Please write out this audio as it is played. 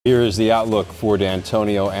Here is the outlook for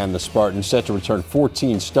D'Antonio and the Spartans, set to return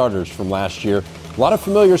 14 starters from last year. A lot of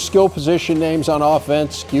familiar skill position names on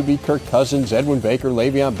offense: QB Kirk Cousins, Edwin Baker,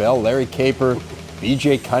 Le'Veon Bell, Larry Caper,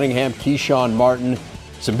 B.J. Cunningham, Keyshawn Martin.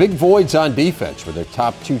 Some big voids on defense, where their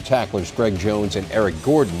top two tacklers, Greg Jones and Eric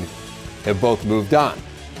Gordon, have both moved on.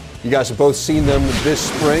 You guys have both seen them this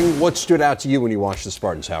spring. What stood out to you when you watched the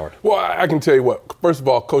Spartans, Howard? Well, I can tell you what. First of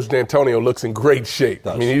all, Coach D'Antonio looks in great shape.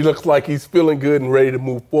 I mean, he looks like he's feeling good and ready to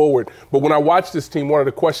move forward. But when I watched this team, one of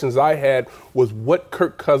the questions I had was what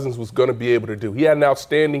Kirk Cousins was going to be able to do. He had an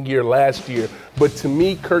outstanding year last year, but to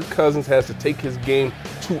me, Kirk Cousins has to take his game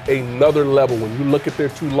to another level. When you look at their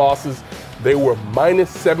two losses, they were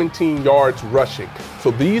minus 17 yards rushing.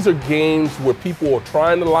 So these are games where people are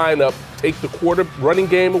trying to line up, take the running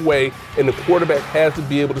game away, and the quarterback has to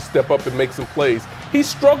be able to step up and make some plays. He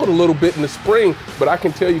struggled a little bit in the spring, but I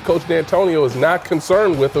can tell you Coach D'Antonio is not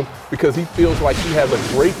concerned with him because he feels like he has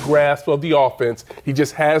a great grasp of the offense. He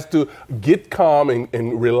just has to get calm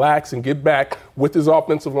and relax and get back with his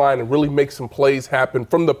offensive line and really make some plays happen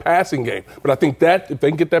from the passing game. But I think that if they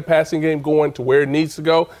can get that passing game going to where it needs to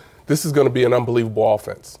go, this is going to be an unbelievable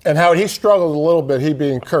offense. And Howard, he struggled a little bit, he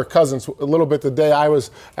being Kirk Cousins, a little bit the day I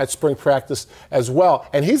was at spring practice as well.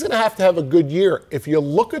 And he's going to have a good year. If you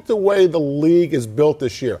look at the way the league is built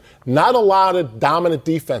this year, not a lot of dominant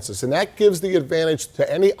defenses, and that gives the advantage to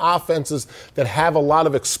any offenses that have a lot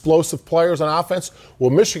of explosive players on offense.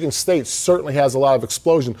 Well, Michigan State certainly has a lot of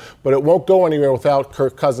explosion, but it won't go anywhere without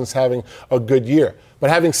Kirk Cousins having a good year. But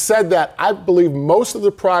having said that, I believe most of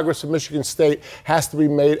the progress of Michigan State has to be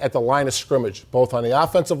made at the line of scrimmage, both on the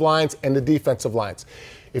offensive lines and the defensive lines.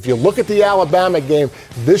 If you look at the Alabama game,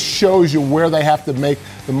 this shows you where they have to make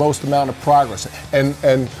the most amount of progress.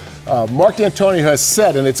 And Mark D'Antonio has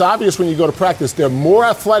said, and it's obvious when you go to practice, they're more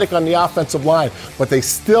athletic on the offensive line, but they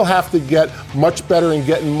still have to get much better and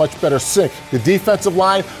get in much better sync. The defensive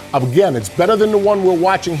line, again, it's better than the one we're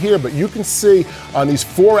watching here, but you can see on these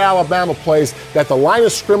 4 Alabama plays that the line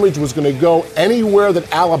of scrimmage was going to go anywhere that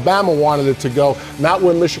Alabama wanted it to go, not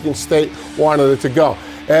where Michigan State wanted it to go.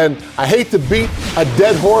 And I hate to beat a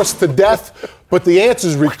dead horse to death, but the answer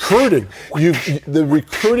is recruiting. The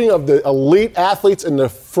recruiting of the elite athletes in the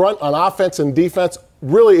front on offense and defense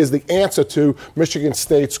really is the answer to Michigan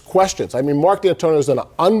State's questions. I mean, Mark D'Antonio has done an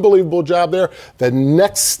unbelievable job there. The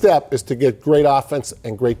next step is to get great offense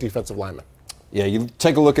and great defensive linemen. Yeah, you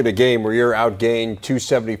take a look at a game where you're outgained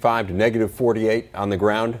 275 to negative 48 on the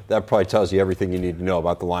ground. That probably tells you everything you need to know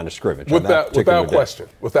about the line of scrimmage. Without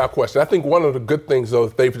question. I think one of the good things, though,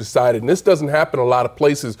 that they've decided, and this doesn't happen a lot of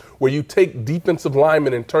places, where you take defensive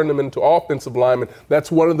linemen and turn them into offensive linemen.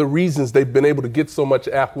 That's one of the reasons they've been able to get so much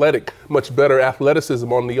better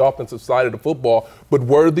athleticism on the offensive side of the football. But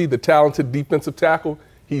Worthy, the talented defensive tackle,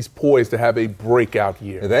 he's poised to have a breakout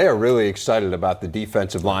year. They are really excited about the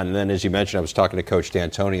defensive line. And then, as you mentioned, I was talking to Coach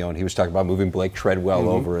D'Antonio, and he was talking about moving Blake Treadwell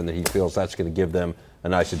over, and that he feels that's going to give them a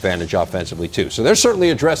nice advantage offensively, too. So they're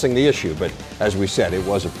certainly addressing the issue. But as we said, it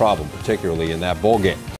was a problem, particularly in that bowl game.